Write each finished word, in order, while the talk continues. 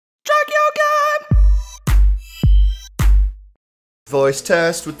Voice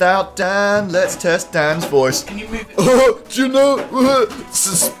test without Dan. Let's test Dan's voice. Can you move it? Oh, do you know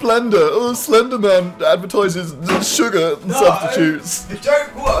Splendor? Oh, Slender Man advertises sugar substitutes. The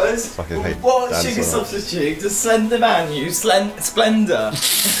joke was, Fucking hate what Dan sugar so much. substitute does Slender Man use? Splendor.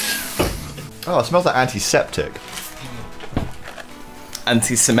 Oh, it smells like antiseptic.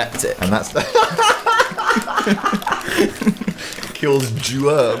 Anti-Semitic. And that's kills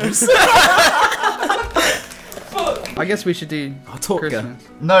germs. I guess we should do Christmas.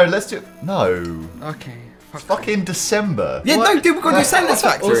 No, let's do no. Okay. It's fucking December. Yeah, no, dude, we're gonna do Santa's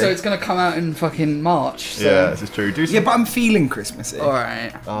Factory. Also, it's gonna come out in fucking March. So. Yeah, this is true. Do some... Yeah, but I'm feeling Christmassy.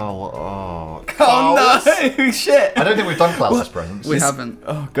 Alright. Oh, Oh no, shit. I don't think we've done Klaus's presents. We haven't.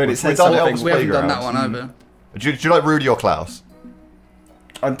 Oh god, it We've says done something. Elvis We haven't done that Playgrounds. one either. Do you like Rudy or Klaus?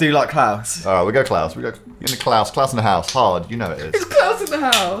 I do like Klaus. Alright, we go Klaus. We go in the Klaus. Klaus in the house. Hard, you know it It's is. Klaus in the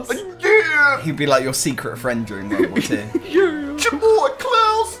house. Yeah! He'd be like your secret friend during World War II. Yeah. Boy,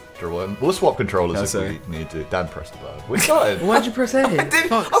 Klaus! We'll swap controllers No, if sorry. we need to. Dan pressed the button. We started. Why'd you press A? Dude,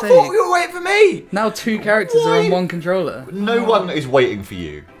 Fuck's I sake. thought you were waiting for me. Now two characters are on one controller. No one is waiting for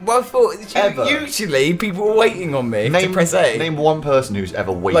you. Well, I thought Ever. usually people were waiting on me to press A. Name one person who's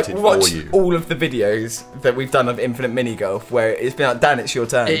ever like waited for watch you. all of the videos that we've done of Infinite Minigolf where it's been like, Dan, it's your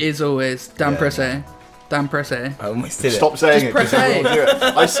turn. It is always Dan Yeah. press A. Dan press A. I almost did Stop saying it. press 'cause you A. will do it.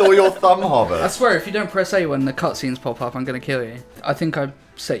 I saw your thumb hover. I swear, if you don't press A when the cutscenes pop up, I'm gonna kill you. I think I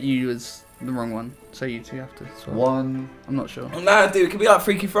set you as the wrong one, so you two have to swap. One. I'm not sure. it. No, dude, it could be like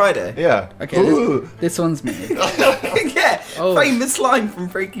Freaky Friday. Yeah. Okay, Ooh. this one's me. Yeah, Oh. famous line from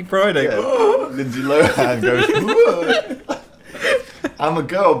Freaky Friday. Yeah. Lindsay Lohan goes, "Ooh. I'm a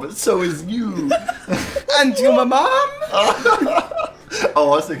girl, but so is you." And you're my mum.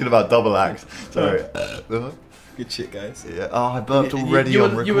 Oh, I was thinking about double axe. Sorry. Good shit, guys. Yeah. Oh, I burped already you,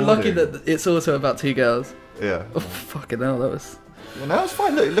 on you were lucky recording. that it's also about two girls. Yeah. Oh, fucking hell, that was... Well, now it's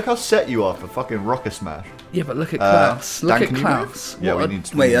fine. Look how set you are for fucking Rocker Smash. Yeah, but look at Klaus. Look Dan, at can you Klaus. move? Yeah, What we a- need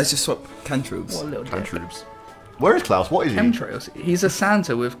to. Wait, let's just swap cantroops. What a little dick. Troops. Where is Klaus? What is he? Chemtrails. He's a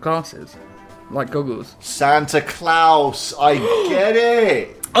Santa with glasses. Like goggles. Santa Claus. I get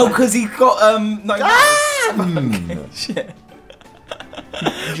it. Oh, because he got no. Damn. Shit.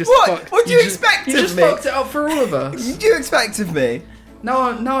 You just What? fucked- What do you just- expect You of just me? fucked it up for all of us. What do you expect of me? Now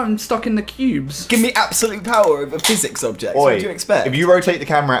I'm stuck in the cubes. Give me absolute power over physics objects. Oi, What do you expect? if you rotate the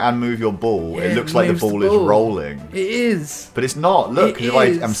camera and move your ball, Yeah, it looks it like the moves the ball is ball. rolling. It is. But it's not. Look, It if I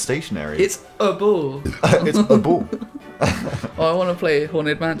is. am stationary. It's a ball. It's a ball. Oh, I want to play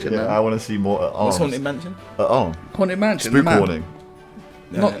Haunted Mansion Yeah, I now. want to see more at arms. What's Haunted Mansion? At arm. Haunted Mansion. Spook the map. warning.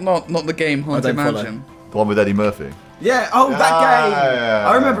 Not the game Haunted don't follow. Mansion. The one with Eddie Murphy. Yeah. Oh, that game. Yeah.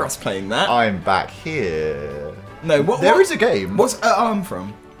 I remember us playing that. I'm back here. No, what? There what- is a game What's at arm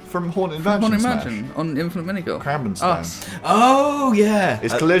from? from Haunted Mansion. Haunted Smash. Mansion on Infinite Minigolf. Cramben stand. Us. Oh yeah.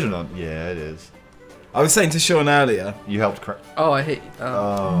 It's collision on. Yeah, it is. I was saying to Shaun earlier. You helped. Oh, I hate.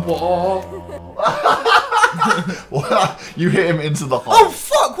 You hit him into the hole. Oh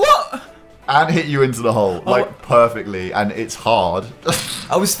fuck! What? And hit you into the hole like perfectly, and it's hard.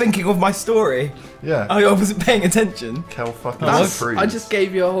 I was thinking of my story. Yeah. I wasn't paying attention. Kel fucking That's, freeze. I just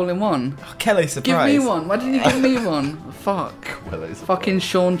gave you a hole in one. Oh, Kelly, Give surprise. me one. Why didn't you give me one? Fuck. Well, it's Fucking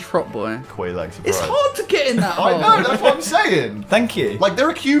Shaun Trot Boy. Quay-like surprise. It's hard to get in that I hole. know. That's what I'm saying. Thank you. Like there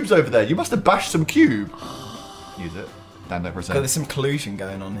are cubes over there. You must have bashed some cube. Use it. Stand up for a God, second. there's some collusion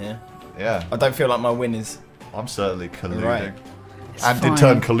going on here. Yeah. I don't feel like my win is. I'm certainly colluding. Right. It's And fine. did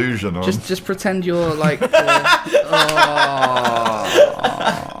turn collusion on. Just pretend you're like.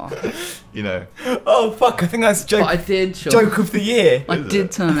 You know. Oh fuck! I think that's But I joke. did. Shaun. Joke of the year. I Is did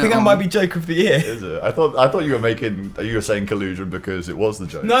it? turn it I think on. that might be joke of the year. Is it? I thought you were saying collusion because it was the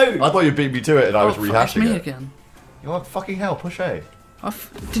joke. No. I thought you beat me to it and I was Oh, fuck, it's rehashing me it. again. You know what? Fucking hell, push A.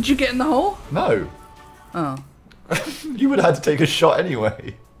 Did you get in the hole? No. Oh. You would have had to take a shot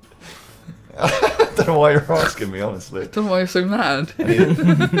anyway. I don't know why you're asking me, honestly. Don't know why you're so mad.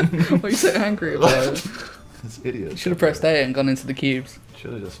 Why are you so angry about it? This idiot. Should have pressed A and gone into the cubes.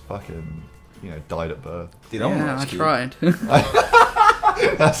 Should have just fucking, died at birth. Did I want to Yeah, I watch Cube? tried.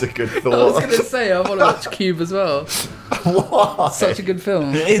 That's a good I was thought. gonna say I want to watch Cube as well. Why? Such a good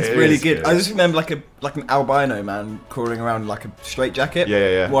film. It is It really is good. good. I just remember like an albino man crawling around in like a straitjacket.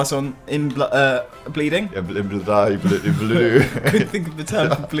 Yeah. Whilst on bleeding. Yeah, blue. Couldn't think of the term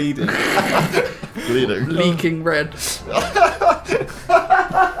for bleeding. Bleeding. Leaking red.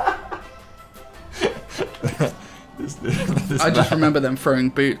 This I just man- remember them throwing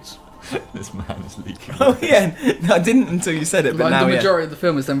boots. This man is leaking. Oh yeah, no, I didn't until you said it, but Like, now the yeah. majority of the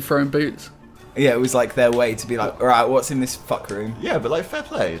film is them throwing boots. Yeah, it was like their way to be like, all right, what's in this fuck room? Yeah, but like fair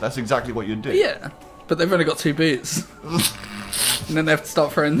play. That's exactly what you'd do. Yeah, but they've only got two boots. And then they have to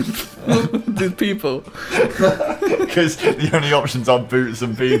start throwing the people. Because the only options are boots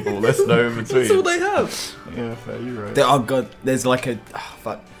and people. There's no in between. That's all they have. Yeah, fair, you're right. Oh god, there's like a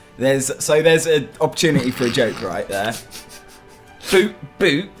fuck. There's an opportunity for a joke right there.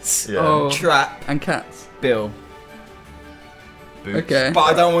 Boots, Yeah. Oh. trap, And cats. Bill. Boots. Okay. But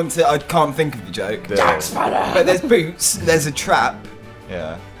I don't want to. I can't think of the joke. Bill. But there's boots. There's a trap.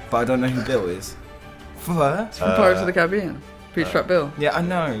 Yeah. But I don't know who Bill is. From Pirates of the Caribbean. Peach Trap Bill. Yeah, I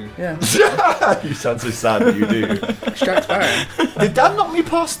know. Yeah. You sound so sad that you do. Jack Sparrow. Did Dan knock me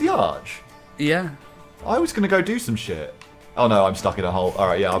past the arch? Yeah. I was gonna go do some shit. Oh no, I'm stuck in a hole.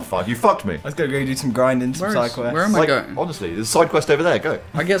 Alright, yeah, I'm fine. You fucked me. I was gonna go do some grinding, some side quests. Where am I Like, going? honestly, there's a side quest over there, go.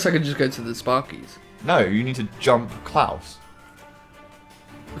 I guess I could just go to the Sparkies. No, you need to jump Klaus.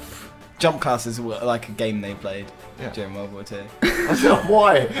 Jump Class is like a game they played during World War II.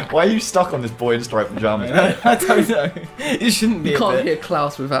 Why? Why are you stuck on this boy in striped pajamas? I don't know. It shouldn't be You a can't bit. hear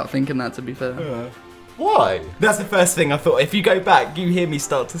Klaus without thinking that, to be fair. Why? That's the first thing I thought. If you go back, you hear me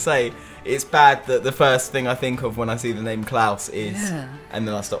start to say it's bad that the first thing I think of when I see the name Klaus is, Yeah. and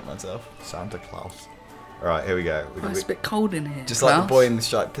then I stop myself. Santa Claus. Alright, here we go. Oh, it's a bit cold in here. Just Klaus. like the boy in the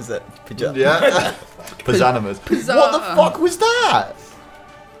striped pajama. Yeah. Pajanamas. Pizza. What the fuck was that?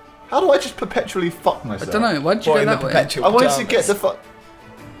 How do I just perpetually fuck I myself? don't know. Why'd you Boy go in the that way? perpetual I wanted to pajamas. get the fuck.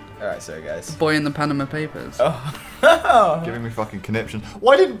 Alright, sorry guys. Boy in the Panama Papers. Oh. Giving me fucking conniption.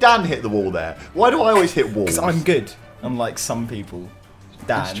 Why didn't Dan hit the wall there? Why do I always hit walls? Because I'm good. Unlike some people. Dan.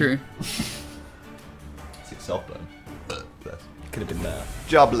 That's true. It's itself then. Could have been there.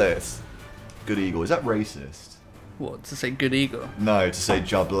 Jobless. Good eagle. Is that racist? What, to say good eagle? No, to say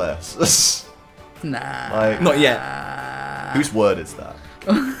jobless. Nah. Like, Not yet. whose word is that?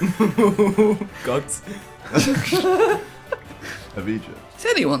 God's. Of Egypt. It's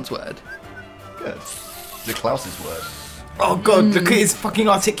anyone's word. Good. Is it Klaus's word? Oh god, look at his fucking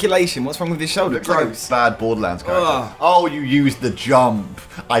articulation. What's wrong with his shoulder? Looks like a Gross. bad Borderlands character. Ugh. Oh, you used the jump.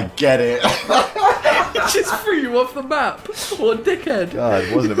 I get it. Just threw you off the map. What a dickhead. God,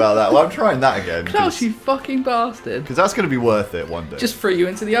 it wasn't about that. Well, I'm trying that again. Klaus, you fucking bastard. Because that's going to be worth it one day. Just threw you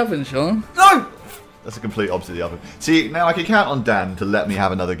into the oven, Shaun. No! That's a complete opposite of the other. See, now I can count on Dan to let me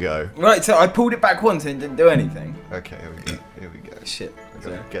have another go. Right, so I pulled it back once and it didn't do anything. Okay, here we go. Here we go. Shit. I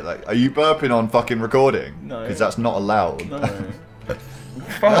gotta get that. Are you burping on fucking recording? No. Because that's not allowed. No.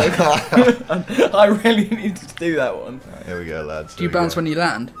 Fuck. I really need to do that one. Right, here we go, lads. Do you bounce when you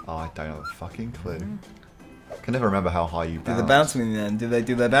land? Oh, I don't have a fucking clue. I can never remember how high you Do bounce. they bounce when you land? Do they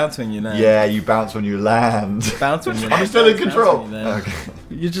do their bounce when you land? Yeah, you bounce when you land. Bounce when you land. I'm still in Bounce control. when you land. Okay.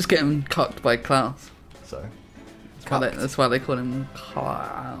 You're just getting cucked by Klaus. So. That's why they call him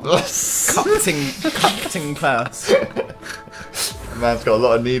Klaus. Cutting Klaus. Man's got a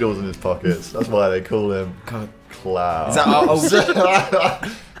lot of needles in his pockets. That's why they call him God. Klaus. Is that our oldest?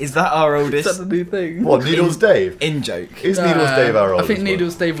 Is that our Is that oldest the new thing? What, Needles Dave? in joke? Is Needles Dave our I oldest think one?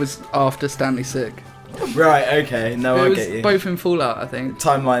 Needles Dave was after Stanley Sick. Right, okay. No, It I was get you. both in Fallout, I think.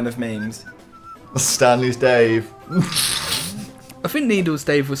 Timeline of memes. Stanley's Dave. I think Needles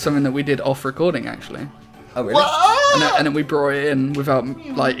Dave was something that we did off recording, actually. Oh, really? And then we brought it in without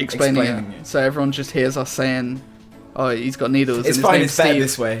like explaining Explaining it. it. So everyone just hears us saying, "Oh, he's got needles." It's and his fine, name's it's better Steve.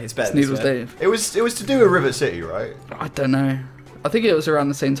 this way. It's better It's this Needles way. Dave. It was to do with Rivet City, right? I don't know. I think it was around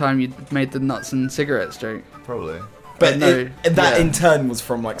the same time you made the nuts and cigarettes joke. Probably. But no, that yeah. in turn was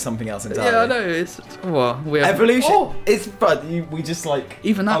from like something else entirely. Yeah, I know. It's well, we have Evolution. Oh, It's but we just like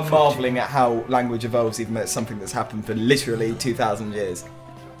Even that I'm fucked marveling at how language evolves, even though it's something that's happened for literally 2,000 years.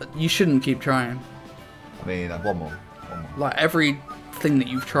 you shouldn't keep trying. I mean, one more. Like everything that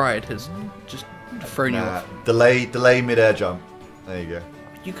you've tried has just thrown you off. Delay mid-air jump. There you go.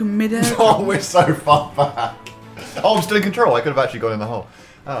 You can mid-air. Oh, we're so far back. Oh, I'm still in control. I could have actually gone in the hole.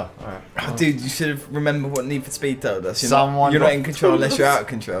 Oh, alright. Oh, dude, you should have remembered what Need for Speed told us. Someone You're not got- in control unless you're out of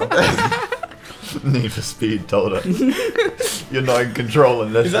control. Need for Speed told us. You're not in control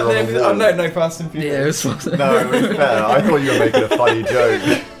unless Is that you're the on name the of wall. the... Oh, no, Fast and Yeah, Furious. it was. No, it was better. I thought you were making a funny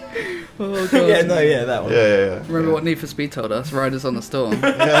joke. Oh, God. Yeah, no, yeah, that one. Yeah. Remember what Need for Speed told us? Riders on the Storm.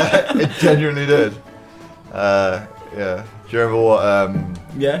 Yeah, it genuinely did. Yeah. Do you remember what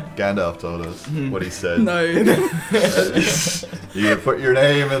Yeah? Gandalf told us? What he said? No. You put your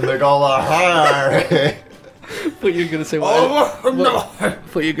name in the Galahar. Thought you were gonna say what? Oh, no!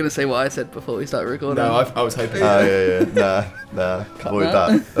 Thought you were gonna say what I said before we started recording. No, I was hoping. Yeah. Nah. Avoid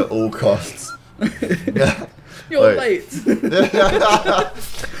that at all costs. Yeah. You're Wait. late.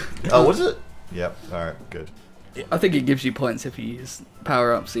 Oh, was it? Yep. Alright, good. I think it gives you points if you use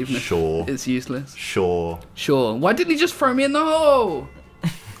power-ups, even if Sure. it's useless. Sure. Sure. Why didn't he just throw me in the hole?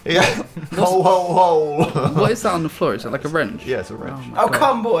 Yeah. Ho, ho, ho. What is that on the floor? Is it like a wrench? Yeah, it's a wrench. my Oh, God.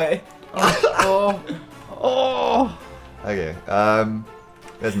 come, boy. Oh. Okay,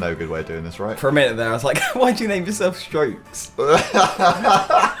 there's no good way of doing this, right? For a minute there, I was like, why'd you name yourself Strokes?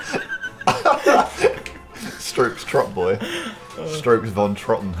 Strokes Trot Boy. Strokes von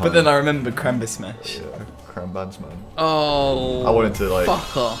Trottenheim. But then I remembered Cramba Smash. Yeah, Crambandsman. Oh. I wanted to, like,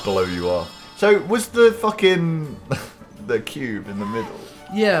 Fuck off. blow you off. So, was the fucking... the cube in the middle?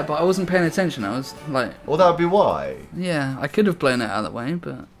 Yeah, but I wasn't paying attention. I was like, Well, that would be why. yeah, I could have blown it out of the way,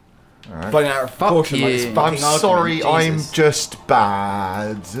 but Alright. Blowing out of proportion like this you. I'm fucking sorry, argument, I'm Jesus. just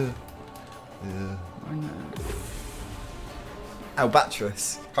bad. Yeah. I know.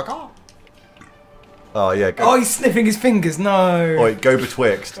 Albatross. Oh, yeah, go. Oh, he's sniffing his fingers, no. Wait, go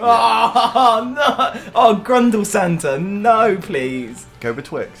betwixt. Oh, no. Oh, Grundle Santa, no, please. Go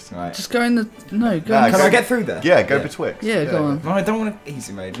betwixt. Right. Just go in the Nah, no. Go. in Can the, go- I get through there? Yeah, go betwixt. yeah, go on. No, I don't want to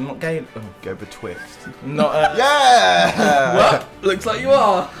easy mode. I'm not gay. Oh, Go betwixt. I'm not. Yeah! Well, looks like you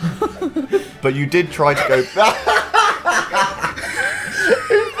are. But you did try to go back.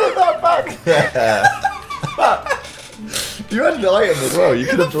 Who put that back there? You had an item as well, you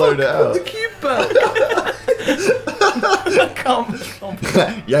could have blown it out. The cube back. Come.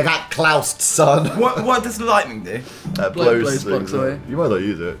 You got Klaus, son. What does lightning do? blows things blocks up. away. You might not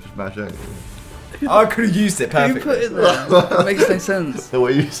use it, just mash it. I could have used it Who perfectly. put it there? It makes no sense. The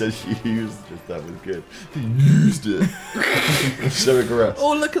way you said she used it, that was good. He used it. So aggressive.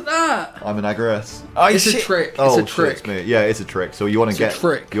 Oh, look at that. I'm an aggress. Oh, It's a shit. trick. Oh, It's a trick. shit, me. Yeah, it's a trick. So you want to It's a get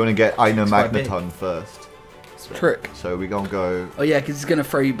trick. You want to get Einer quite big. Magneton first. Trick. So we gonna go. Oh yeah, because he's gonna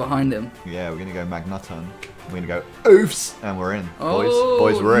throw you behind him. Yeah, we're gonna go Magneton. We're gonna go oofs, and we're in, boys. Oh,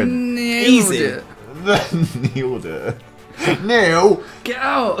 Boys, we're in. nailed Easy. it. Nailed it. Now, Get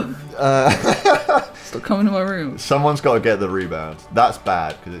out. Stop coming to my room. someone's got to get the rebound. That's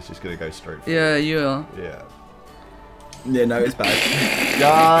bad because it's just gonna go straight. Yeah, you are. Yeah. Yeah, no, it's bad.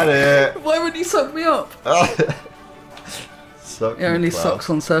 Got it. Why would you suck me up? Suck It only me, Klaus. sucks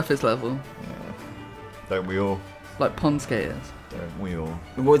on surface level, Don't we all? like pond skaters. Don't we all?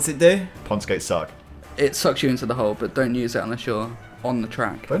 What does it do? Pond skates suck. It sucks you into the hole, but don't use it unless you're on the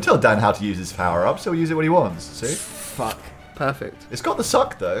track. Don't tell Dan how to use his power up. So he'll use it when he wants. See? Fuck. Perfect. It's got the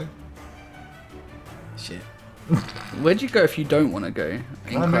suck though. Shit. Where'd you go if you don't want to go?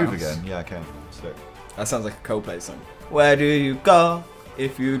 Can I move again? Yeah, I can. Sick. That sounds like a Coldplay song. Where do you go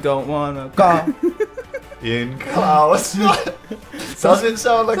if you don't wanna go? In Klaus. Does it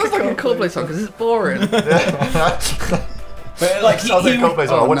sound like Sounds like a Coldplay song because it's boring. But like Sounds like a Coldplay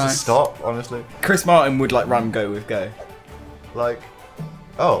song. I Oh, want to nice. stop, honestly. Chris Martin would like run go with go. Like,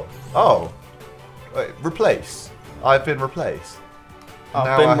 oh, wait, replace. I've been replaced. I've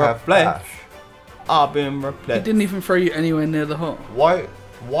Now been I have replaced. bash. I've been He replaced. didn't even throw you anywhere near the hole. Why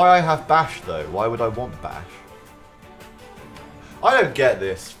I have bash though? Why would I want bash? I don't get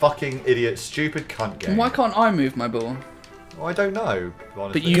this fucking idiot, stupid cunt game. And why can't I move my ball? Well, I don't know.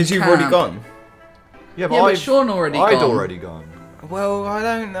 Honestly. But you Because you've can. already gone. yeah, Yeah, but I've- Shaun already I'd gone. already gone. Well, I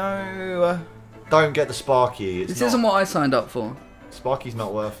don't know. Don't get the Sparky. It's This not, isn't what I signed up for. Sparky's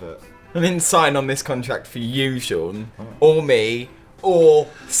not worth it. I didn't sign on this contract for you, Shaun, or me, or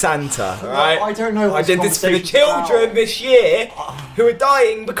Santa. Alright? I don't know what I did this for the children this year who are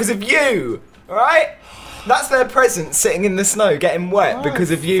dying because of you. Alright? That's their present sitting in the snow getting wet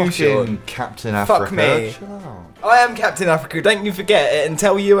because of you, Shaun. Captain Africa. Fuck me. Chill out. I am Captain Africa, don't you forget it, and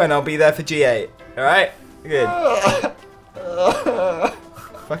tell UN I'll be there for G8. Alright? Good.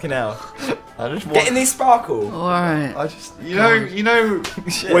 Fucking hell. I just want. Get in this sparkle. Alright. I just, you know,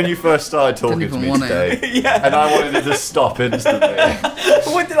 Shit. when you first started talking Didn't to even me want it. today, Yeah. and I wanted it to stop instantly.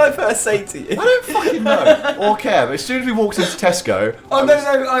 What did I first say to you? I don't fucking know or care. But as soon as we walked into Tesco, Oh, no,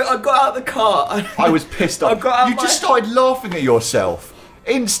 I got out the car. I was pissed off. I got out You my- just started laughing at yourself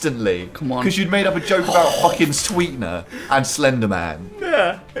instantly. Come on. Because you'd made up a joke about fucking Sweetener and Slender Man.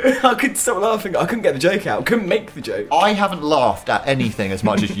 Yeah. I couldn't stop laughing. I couldn't get the joke out. I couldn't make the joke. I haven't laughed at anything as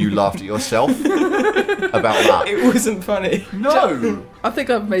much as you laughed at yourself about that. It wasn't funny. No. I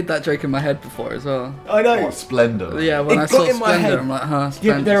think I've made that joke in my head before as well. I know. What, Splendor? Yeah, when It I got saw in my Splendor, head. I'm like, huh, Yeah,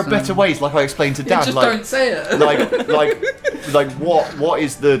 Splendor. but there are better ways, like I explained to Yeah, Dad. just like, don't say it. like what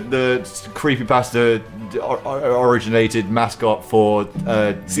is the creepypasta originated mascot for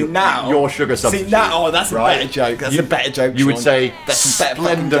See, now- your sugar substitute? See, now, that's right? a better joke. That's a better joke. You would Sean. say That's a better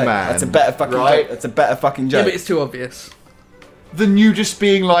fucking Splendor joke. Man. That's a better fucking right? joke. That's a better fucking Yeah, joke. but it's too obvious. Than you just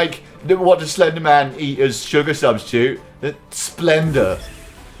being like, what does Slender Man eat as sugar substitute? Splendor,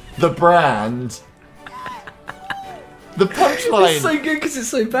 the brand, the punchline. It's so good because it's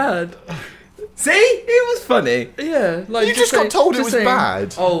so bad. See? It was funny. Yeah, like You just got told it was saying,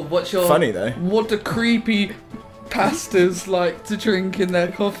 bad. Oh, what's your Funny though. What do creepy pastors like to drink in their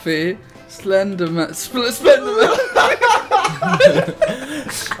coffee? Slenderman. Slenderman.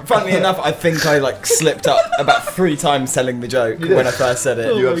 Funnily enough, I think I like slipped up about 3 times telling the joke when I first said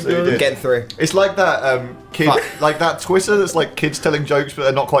it. You absolutely did. Getting through. It's like that like that Twitter that's like kids telling jokes but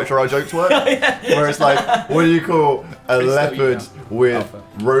they're not quite sure how jokes work. Where it's like, what do you call a leopard with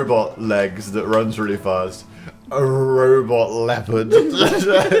robot legs that runs really fast? A robot leopard.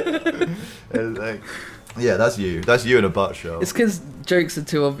 It's like, yeah, that's you. That's you in a butt shot. It's because jokes are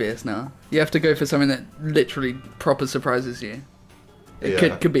too obvious now. You have to go for something that literally proper surprises you.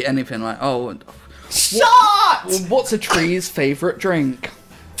 It could be anything like, oh, Shut! what's a tree's favourite drink?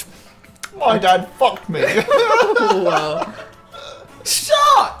 My dad fucked me. Oh, wow.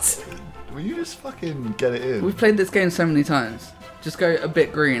 Shut! Will you just fucking get it in? We've played this game so many times. Just go a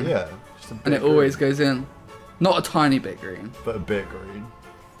bit green. Yeah. Just a bit And it green, always goes in. Not a tiny bit green. but a bit green.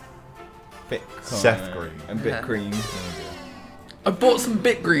 Bit Seth green. and bit Yeah. green. I bought some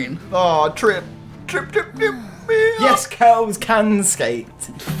bit green. Oh, trip. Yes, girls can skate.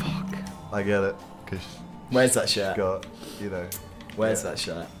 Fuck. I get it. Because Where's that shirt? got, you know, Where's that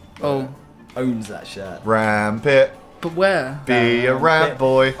shirt? Oh, Owns that shirt. ramp it. but where? Be a ramp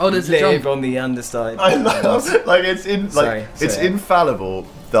boy. Oh, there's a Live jump. on the underside. I love like it's it's Sorry. infallible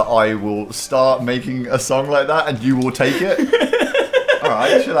that I will start making a song like that and you will take it.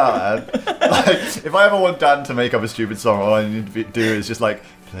 Alright, chill out, man. Like, if I ever want Dan to make up a stupid song, all I need to do is just like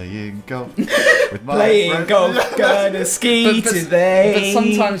playing golf with my Playing friends. golf, gonna ski But today.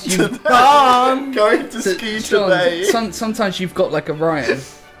 sometimes you Come. Going to ski Shaun, today. sometimes you've got like a rhyme,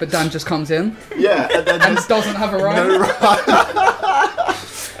 but Dan just comes in Yeah, and then and just doesn't have a rhyme, no rhyme.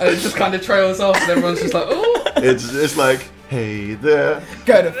 and it just kind of trails off, and everyone's just like, oh. It's like, hey there.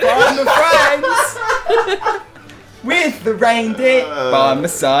 Gonna find my friends with the reindeer by my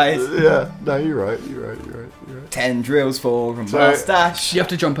side. Yeah, no, you're right. 10 drills for a So- mustache. You have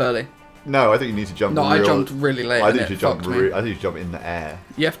to jump early. No, I think you need to jump. No, I real- jumped really late. I and think you it should jump. fucked me. I think you should jump in the air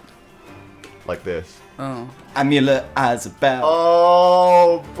You have. like this. Oh. Amulet as a bell.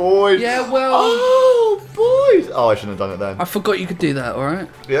 Oh, boys. Yeah, well. Oh, boys. Oh, I shouldn't have done it then. I forgot you could do that. All right.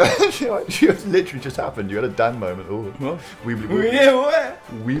 Yeah, it literally just happened. You had a Dan moment. Oh, What? weebly weebly. Yeah, what?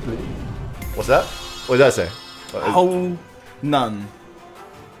 Weebly. What's that? What did that say? Whole nun.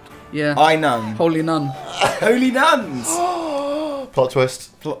 Yeah. I nun. Holy nun. Holy nuns. Plot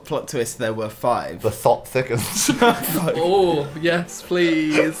twist. Plot twist, there were 5. The thought thickens. Oh yes,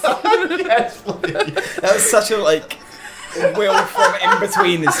 please. Yes, please. That was such a like Will from in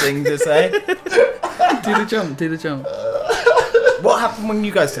between this thing to say. Do the jump. Do the jump. What happened when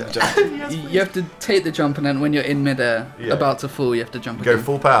you guys did the jump? You have to take the jump, and then when you're in midair, Yeah. about to fall, you have to jump Go again.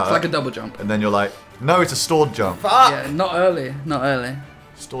 full power. It's like a double jump. And then you're like, no, it's a stored jump. Fuck! Yeah, not early. Not early.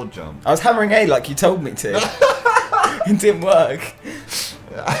 Stored jump. I was hammering A like you told me to. It didn't work.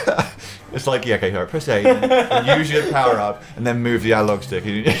 It's like, yeah, okay, here, press A, and use your power up, and then move the analog stick.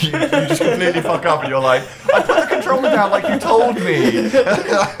 And you just completely fuck up, and you're like, I put the controller down like you told me.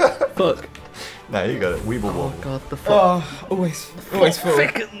 Fuck. No, you got it. Weeble Oh wobble. god, the fuck. Oh, always full.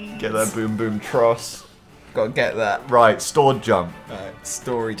 Get that boom boom truss. Gotta get that. Right, stored jump. Right,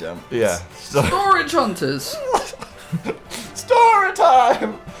 story jump. Yeah. Storage hunters. Story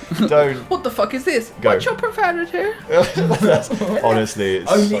time! Don't. What the fuck is this? Go. What's your profanity? Honestly,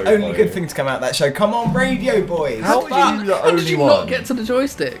 it's Only so only funny. good thing to come out of that show. Come on, Radio Boys. How are you the How did only you one? not get to the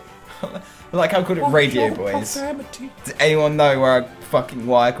joystick? Like I called it Radio Boys. Does anyone know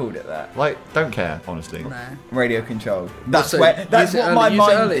why I called it that? Like, don't care, honestly. No. Radio controlled. That's So, where. That's use it what my early, use it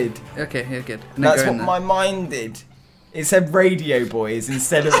mind early. did. Okay, here, good. And then That's go what in there. my mind did. It said Radio Boys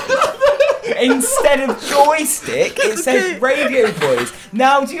instead of instead of joystick. It said Radio Boys.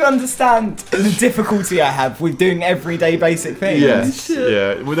 Now do you understand the difficulty I have with doing everyday basic things? Yes,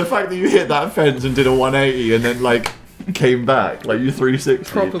 yeah. With the fact that you hit that fence and did a 180 and then, like, came back, like, you 360.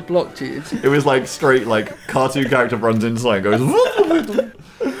 Proper blocked you. It was, like, straight, like, cartoon character runs inside and goes,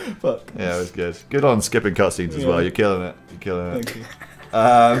 Fuck. yeah, it was good. Good on skipping cutscenes as well. You're killing it. You're killing it. Thank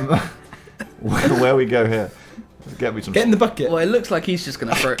you. Where we go here? Get me some. Get in the bucket. Well, it looks like he's just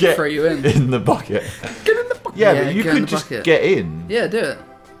gonna Get throw you in. in the bucket. Get in the bucket. Yeah, Yeah, but you get in could the just bucket. get in. Yeah, do it.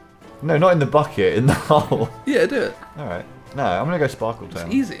 No, not in the bucket, in the hole. Yeah, do it. All right. No, I'm gonna go Sparkle Town.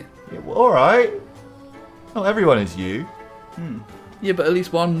 It's easy. Yeah, well, all right. Not everyone is you. Yeah, but at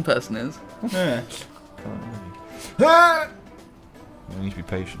least one person is. Yeah. I need to be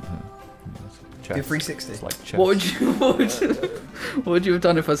patient. Huh? Chess. Do 360. It's like chess. What would you have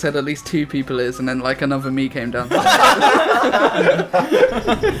done if I said at least 2 people is, and then like another me came down?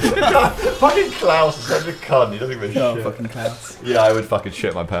 Fucking Klaus is such a cunt. He doesn't give a Oh, shit. fucking Klaus. Yeah, I would fucking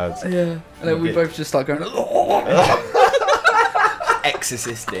shit my pants. Yeah, and then we both just start going.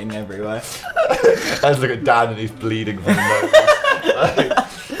 Exorcisting everywhere. I just look at Dan and he's bleeding from the nose.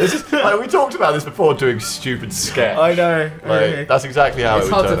 We talked about this before, doing stupid sketch. I know. Like, that's exactly how It's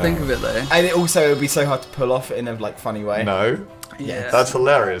it would hard to turn think out. of it though. And it would be so hard to pull off in a like funny way. No, Yeah. that's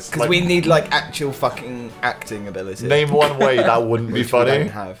hilarious. Because we need like actual fucking acting ability. Name one way that wouldn't be which we don't funny.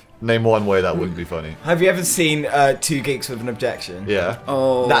 have. Name one way that wouldn't be funny. Have you ever seen Two Geeks with an Objection? Yeah.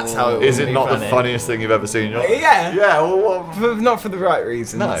 Oh. That's how it Is would it be not the funny. funniest thing you've ever seen? in your life? Yeah. Yeah. Well, what? Not for the right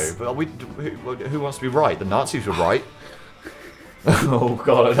reasons. No, but who wants to be right? The Nazis were right. Oh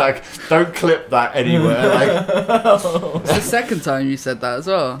god! Like, don't clip that anywhere. Like, It's the second time you said that as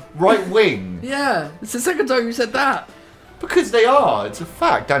well. right wing. Yeah, it's the second time you said that. Because they are. It's a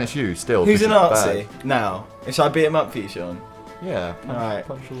fact. Dan, it's you still. Who's This a is Nazi bad. now? Should I beat him up for you, Shaun? Yeah. Alright.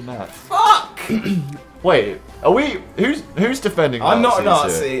 Punch all that. Fuck! Wait. Are we? Who's defending? I'm not a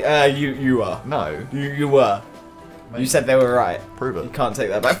Nazis Nazi. You are. here? No. You were. You said they were right. Prove You it. can't take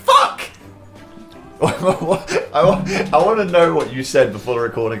that back. Fuck! I want to know what you said before the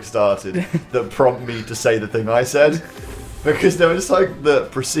recording started that prompted me to say the thing I said, because there was something that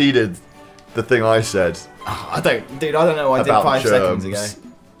preceded the thing I said I don't know what I did about 5 germs. seconds ago.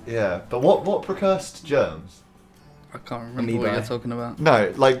 Yeah, but what precursed germs? I can't remember what Amoeba. you're talking about.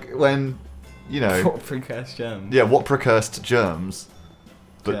 No, like when, you know, What precursed germs? yeah, what precursed germs?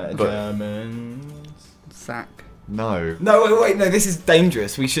 But Germans. Sack. no. No, wait, no, this is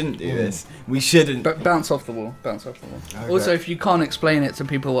dangerous. We shouldn't do this. We shouldn't. But bounce off the wall. Bounce off the wall. Okay. Also, if you can't explain it to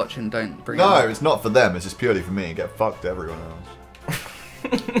people watching, don't bring it No, up. it's not for them. It's just purely for me. Get fucked to everyone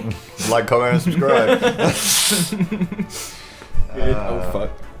else. Like, comment, and subscribe. Oh,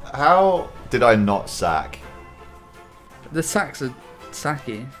 fuck. How did I not sack? The sacks are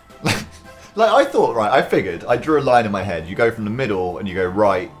sacky. Like, I thought, right, I figured, I drew a line in my head. You go from the middle and you go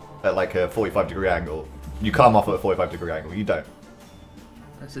right at like a 45-degree angle. You come off at a 45-degree angle. You don't.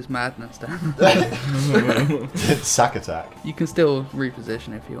 This is madness, Dan. It's sack attack. You can still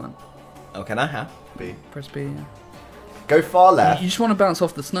reposition if you want. Oh, can I have? B. Press B, yeah. Go far You left. just want to bounce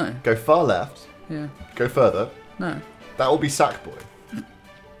off the snow. Go far left. Yeah. Go further. No. That will be sack boy.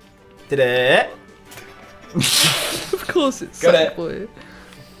 Did it? Of course it's Got sack it. boy.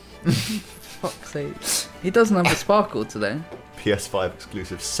 Fuck's sake. He doesn't have the sparkle today. PS5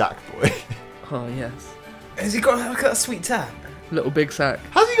 exclusive sack boy. Oh, yes. Has he got look at that sweet tat? Little big sack.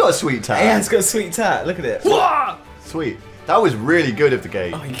 Has he got a sweet tag? Yeah, it's got a sweet tat. Look at it. Sweet. That was really good of the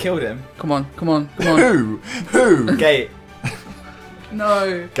gate. Oh, he killed him. Come on, come on, come on. Who? Gate.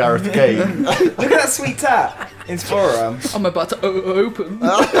 No. Gareth Gate. Look at that sweet tat. In his forearm. I'm about to open.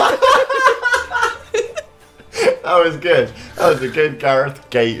 That was good. That was a good Gareth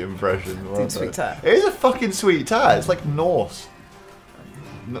Gate impression. Well Dude, sweet done. tat. It is a fucking sweet tat. It's like Norse.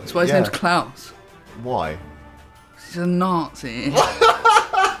 That's why his name's Klaus. Why? He's a Nazi.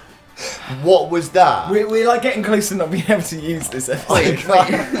 What was that? We're like getting close to not being able to use this Wait,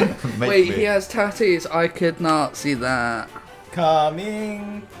 episode. Make Wait, me. he has tattoos. I could not see that.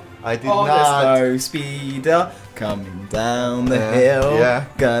 Coming I did on a not. slow speeder, coming down the hill. yeah.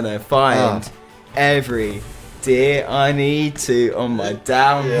 Gonna find every deer I need to on my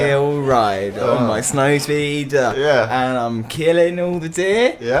downhill ride on my snow speeder. Yeah. And I'm killing all the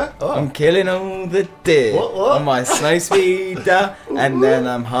deer. Yeah. I'm killing all the deer What? on my snow speeder, and then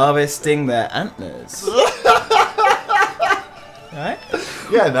I'm harvesting their antlers. Right?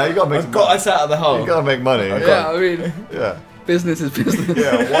 Yeah. No, you gotta make. I've some got money. us out of the hole. You gotta make money. Yeah, I mean, Yeah. business is business.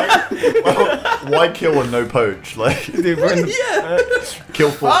 Yeah. Why kill and no poach? Like Dude, we're in the-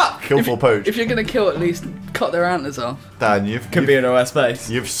 kill for poach. If you're gonna kill, at least cut their antlers off. Dan, you've Could be in our space.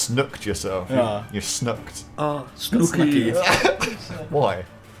 you've snooked yourself. Yeah. You've snooked. Oh, Snooky. Why?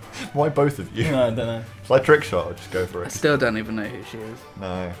 Why both of you? No, I don't know. Shall I trick shot or just go for I it? still don't even know who she is.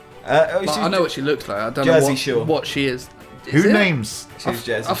 No. But I know what she looks like. I don't Jersey know Shore. what she is. Is Who it? names? She's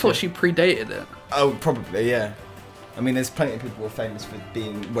Jersey. I thought she predated it. Oh, probably, yeah. I mean, there's plenty of people who are famous for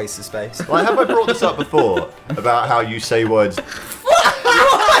being waste of space. Like, have I brought this up before about how you say words?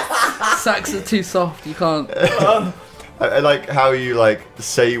 Sacks are too soft. You can't. I like how you like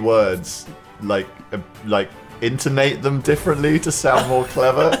say words like intonate them differently to sound more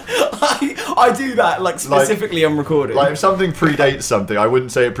clever. I do that, like, specifically on recording. Like if something predates something, I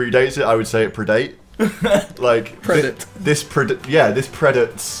wouldn't say it predates it. I would say it predate. Like Predate. This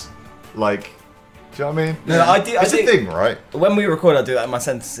predates like you know what I mean? No, I do. It's a thing, right? When we record, I do that in my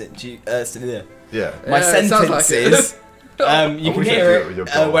sentences. Yeah. My it sounds like sentences. You I can wish I hear could do it it with your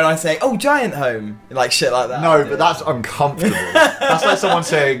goal. when I say, "Oh, giant home," like shit like that. No, but that's uncomfortable. That's like someone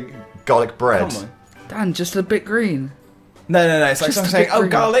saying garlic bread. Come on. Dan, just a bit green. No. It's like Just someone a saying, bit "Oh, green.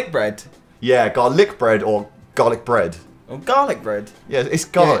 garlic bread." Yeah, garlic bread or garlic bread. Or garlic bread. Yeah, it's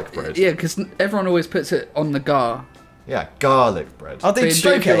garlic bread. Yeah, because everyone always puts it on the gar. Yeah, garlic bread. I'll So do you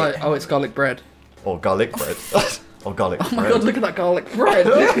stroke feel cake. like, oh, it's garlic bread. Or garlic bread. Or garlic Oh my bread. god, look at that garlic bread.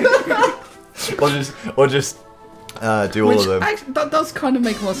 Or just do all Which of them. actually, that does kind of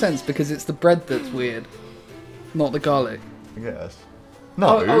make more sense because it's the bread that's weird, not the garlic. Yes.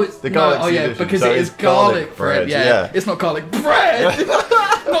 No, it's the garlic's no, the yeah, addition, because so it is it's garlic bread. Yeah. It's not garlic bread,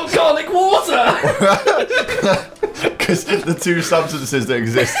 not garlic water. Because the two substances that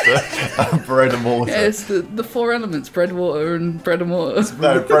exist are bread and water. Yeah, it's the four elements: bread, water, and bread and water.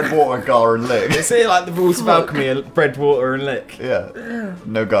 No, bread, water, gar, and lick. It's like the rules of alchemy: are bread, water, and lick. Yeah.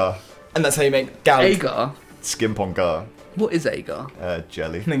 No gar. And that's how you make gal. Agar. Skimp on gar. What is agar?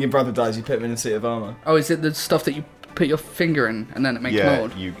 Jelly. And then your brother dies, you put him in a suit of armour. Oh, is it the stuff that you put your finger in and then it makes Yeah,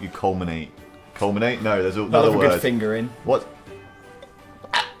 mold? you culminate. Culminate? No, there's Not another a good word. finger in. What?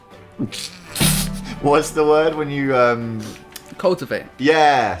 What's the word when you Cultivate.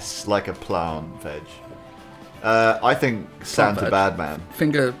 Yes, like a plant veg. I think Santa veg. Badman.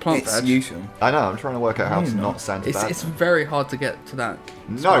 Finger plant It's veg. usual. I know. I'm trying to work out how to No. not Santa Badman. It's very hard to get to that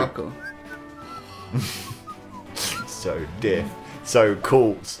No. sparkle. So diff. So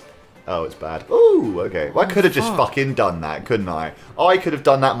cool. Oh, it's bad. Ooh, okay. Well, I could have just fuck. fucking done that, couldn't I? I could have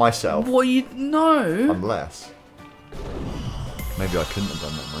done that myself. What you know? Unless. Maybe I couldn't have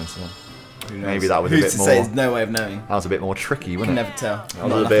done that myself. Who knows? Maybe that was a Who's bit to more. say? There's no way of knowing. That was a bit more tricky, You wasn't can it? never tell. A Not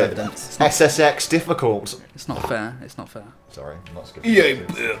little enough bit. evidence. SSX difficult. It's not fair. It's not fair. Sorry, I'm not skipping. EA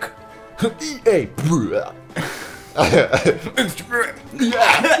Book. EA.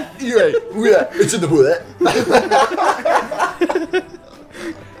 It's in the hood.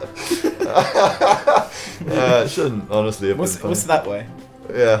 It shouldn't honestly have been What's that way?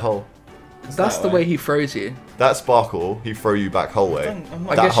 Yeah, hole. That's the way he throws you. That sparkle, he throw you back whole way. I'm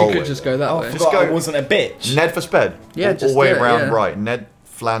I not- guess you could just go that Oh, I way. Just forgot go- I wasn't a bitch. Ned for sped. Yeah, all just way do it, around yeah. right. Ned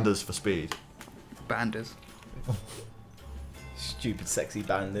Flanders for speed. Banders. Stupid, sexy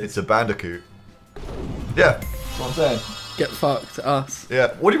bandits. It's a bandicoot. Yeah, that's what I'm saying. Get fucked, us.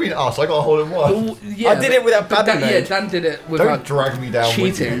 Yeah. What do you mean us? I got a hole in one. Well, yeah, I did it without but battle Dan, yeah, mode. Dan did it Don't without drag me down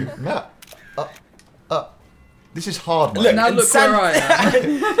cheating. with you. No. This is hard, mate. Look, Now look where I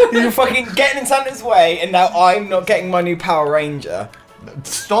am. You're fucking getting in Santa's way, and now I'm not getting my new Power Ranger.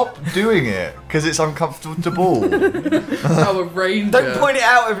 Stop doing it, because it's uncomfortable. Power Ranger. Don't point it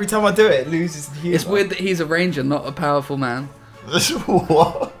out every time I do it. It loses the humour. It's weird that he's a ranger, not a powerful man.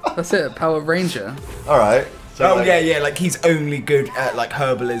 What? That's it, Power Ranger. Alright. So Oh like, yeah, like he's only good at like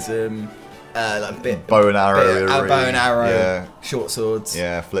herbalism, like bit bow and arrow. bow and arrow, Yeah. short swords.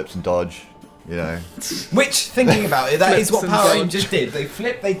 Yeah, flips and dodge. You know. Which, thinking about it, that is what Flips and Power dodge. Rangers did. They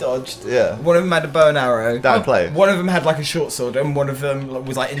flipped, they dodged. Yeah. One of them had a bow and arrow. Don't play. One of them had like a short sword, and one of them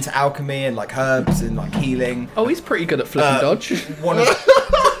was like into alchemy and like herbs and like healing. Oh, he's pretty good at flip and dodge. One of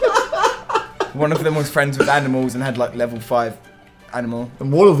one of them was friends with animals and had like level 5 animal.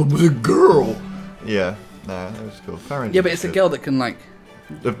 And one of them was a girl. Yeah. No, that was cool. Power Rangers Yeah, but it's a good. girl that can like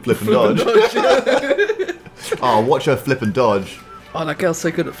Flip and dodge. Oh, watch her flip and dodge. Oh, that girl's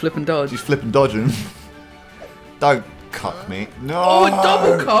so good at flip and dodge. She's flipping dodging. Don't cuck me. No. Oh, a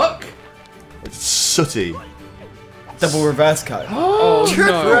double cock! It's sooty. Double reverse cut. Oh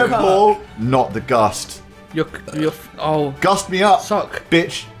no! Triple. Not the gust. You're oh, Gust me up, suck,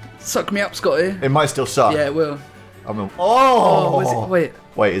 bitch. suck me up, Scotty. It might still suck. Yeah, it will. Oh. Was it? Wait,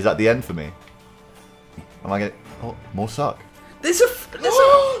 Wait, is that the end for me? Am I getting? Oh, more suck. there's a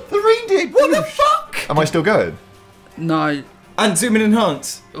The reindeer. What the fuck? Am I still going? no. And zoom in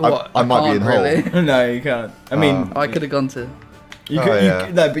enhance. What? I might be can't in hole. really. No, you can't. I mean, I could have gone to. you Oh, could.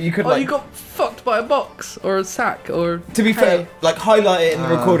 yeah. No, but you could Oh, like. you got fucked by a box or a sack or. To be fair, like highlight it in the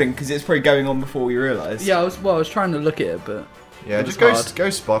Ah. recording because it's probably going on before we realise. Yeah, I was trying to look at it, but Yeah, It just was go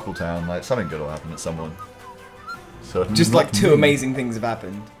hard. Sparkle Town. Like something good will happen at someone. So Just like two amazing things have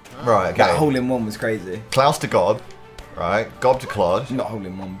happened. Right. Okay. That hole in one was crazy. Klaus to Gob. Right. Gob to Clod. Not hole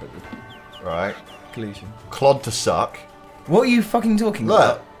in one, but the Right. collusion. Clod to Suck. What are you fucking talking Look.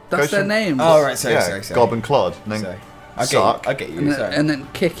 about? that's Goes their from- names. Oh right, sorry, yeah, sorry. Gob and Clod. And then Sorry. I Suck. get you. And sorry. then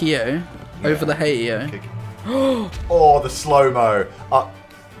kick yo over the hey yo. Kick. Oh, the slow mo.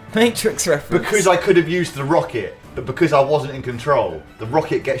 Matrix reference. Because I could have used the rocket, but because I wasn't in control, the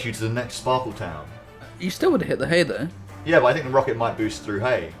rocket gets you to the next Sparkle Town. You still would have hit the hay though. Yeah, but I think the rocket might boost through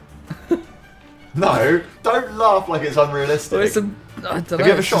hay. No, don't laugh like it's unrealistic. Well, it's I don't know. Have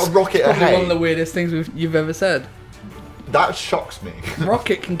you ever shot a rocket at Probably hay? one of the weirdest things you've ever said. That shocks me.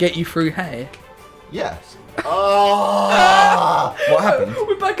 Rocket can get you through hay. Yes. Oh! What happened?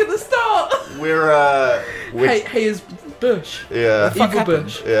 We're back at the start. We're Hay is bush. yeah, Evil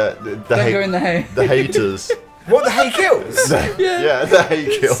bush. yeah. The Don't go in the hay. the haters. What, the hay kills? Yeah. The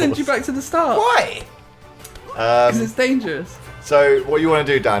hay kills. Send you back to the start. Why? Because it's dangerous. So what you want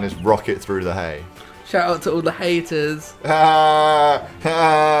to do, Dan, is rocket through the hay. Shout out to all the haters. Oh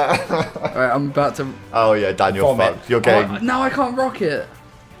Alright, I'm about to. yeah, Dan, you're Vomit. fucked. You're getting Oh, now I can't rocket.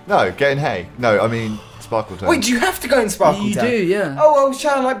 no, getting hay. No, I mean Sparkle Town. Wait, do you have to go in Sparkle You Town? do, yeah. Oh, well,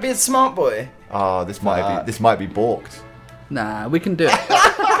 Shaun, like, be a smart boy. Oh, this might be balked. Nah, we can do it.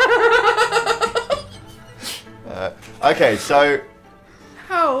 Okay, so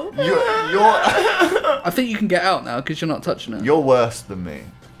How? you're I think you can get out now because you're not touching it. you're worse than me.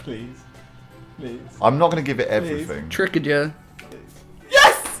 Please. Please. I'm not gonna give it everything. Tricked you.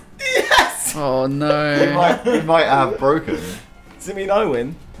 Yes! Yes! Oh We no. might have broken. Does it mean I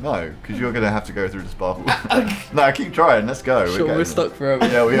win? No, because you're gonna have to go through the sparkle. No, keep trying. Let's go. Sure, we're getting stuck forever.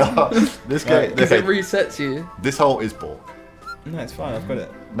 there. Yeah, we are. This game. Because it Okay, resets you. this hole is balk. No, it's fine, I've got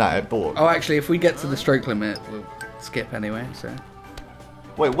it. No, it balk. Oh, actually, if we get to the stroke limit, we'll skip anyway. So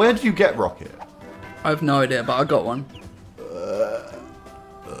Wait, where did you get rocket? I have no idea, but I got one.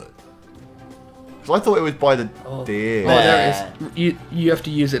 Because I thought it was by the Oh, deer. there it is. You have to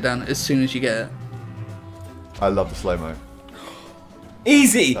use it, Dan, as soon as you get it. I love the slow mo.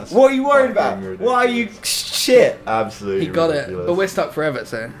 Easy! That's What are you worried about? fucking Why are you shit? Absolutely. He got ridiculous. it, but we're stuck forever.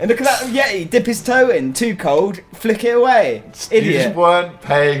 So And look at that Yeti, dip his toe in, too cold, flick it away. You Idiot. just weren't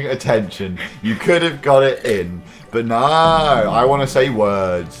paying attention. You could have got it in, but no. I want to say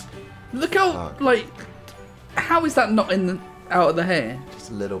words. look how how is that not in the, out of the hay?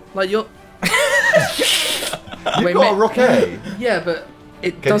 Just a little. Like you're. You've Wait, got a mate. rocket. Yeah, but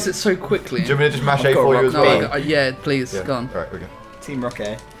it Can does you- it so quickly. Do you want me to just mash I've A got for a you as No, well? yeah, please, Yeah. go on. Alright, okay. Team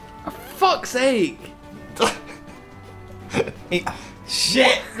Rocket. For fuck's sake!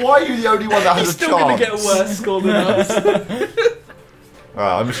 Shit! Why are you the only one that has He's a still chance? gonna get a worse score than us. Alright,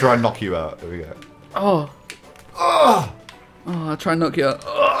 I'm just trying to knock you out. There we go. Oh. Oh! Oh, I'll try and knock you out.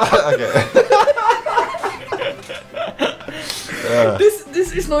 Okay.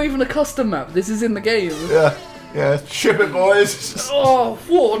 This is not even a custom map. This is in the game. Yeah. Yeah. Ship it, boys. Oh,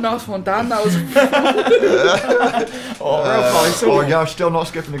 whoa, nice one, Dan. That was. Oh, yeah, I'm still not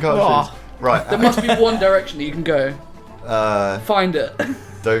skipping the countries. Oh. Right. There must be one direction that you can go. Find it.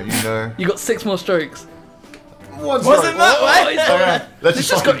 Don't you know? You got 6 more strokes. What's Wasn't that Oh, way? he's Alright, let's It's just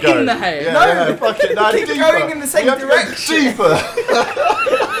just fucking got go. in the hay. Yeah, No, yeah, fuck it. No, keep deeper. going in the same We have to go direction. Deeper.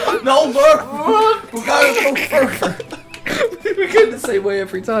 No, bro! We'll go further. We're going the same way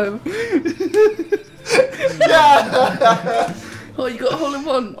every time. Yeah. Oh, you got a hole in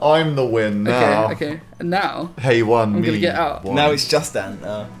one. I'm the win now. Okay. And now. Hey, one. I'm me gonna get out. One. Now it's just Dan.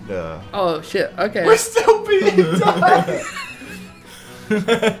 Oh. Yeah. Oh shit. Okay. We're still being done.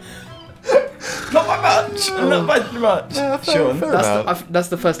 Not by much! Not by much! Yeah, fair- Shaun. fair That's that's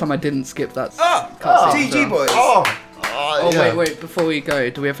the first time I didn't skip that. Oh! cutscene, GG so- boys! Oh. Oh yeah. wait. Before we go,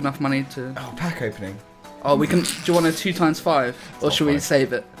 do we have enough money to? Oh, pack opening. Oh, we can. Do you want a 2 times 5, or not should we fine.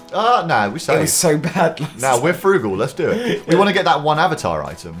 save it? No, we It saved. was so bad. Now we're frugal. Let's do it. We want to get that one avatar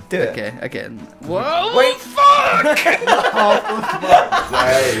item. Do it. Okay. Again. Whoa! Wait, fuck! Hey.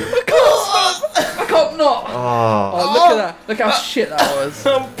 I can't not. Oh. Oh, look at that! Look how shit that was.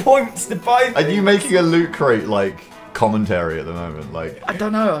 Points to buy. Are you making a loot crate like commentary at the moment? Like I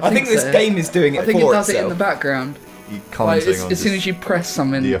don't know. I think this so. game is doing it I think for it does it in itself. the background. you Like, commenting on as soon just as you press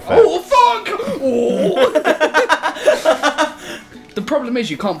something. the effect. Oh fuck! Oh. The problem is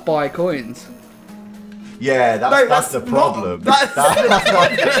you can't buy coins. Yeah, that's the problem. That's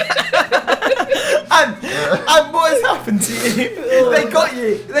and what has happened to you? They got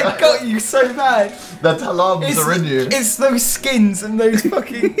you. They got you so bad. The talams are in you. It's those skins and those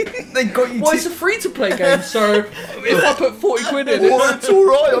fucking. They got you. Well, it's a free-to-play game, so if I put 40 quid in, Oh, it's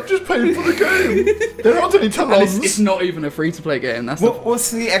alright, I'm just paying for the game. There aren't any and talams. it's not even a free-to-play game. That's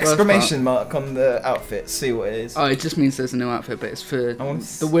What's the exclamation mark on the outfit? See what it is. Oh, it just means there's a new outfit, but it's for I want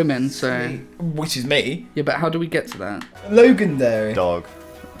the women. So Which is me. yeah, but how do we get to that? Logan Dairy. Dog.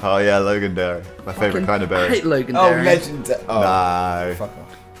 Oh yeah, Logan Dairy. My favourite kind of I berry. hate Logan Oh, Dairy. legend. Oh, No. fuck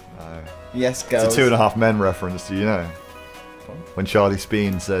off. No. Yes, girls. It's a 2.5 Men reference, do you know? When Charlie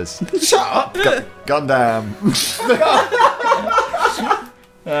Speen says, Shut up. Gundam.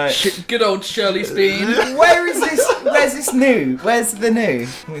 Right. Good old Shirley Speen. Where is this? Where's this new? Where's the new?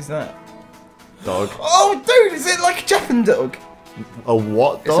 What is that? Dog. Oh, dude, is it like a Japan dog? A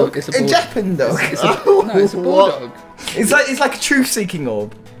what dog? It's a A bulldog. Japan dog. No, it's a bulldog. It's like a truth-seeking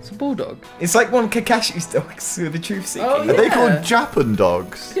orb. It's a bulldog. It's like one of Kakashi's dogs with a truth-seeking. Oh, Are they yeah. called Japan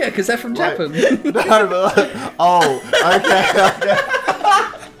dogs? Yeah, because they're from Japan. No, but okay.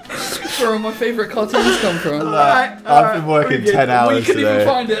 Where all my favourite cartoons come from. I've been working 10 hours We can today. even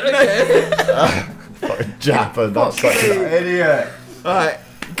find it. Okay. Fucking Japan, that's such an idiot. Alright,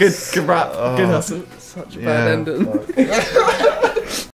 good rap, good hustle. Such a bad ending. Fuck.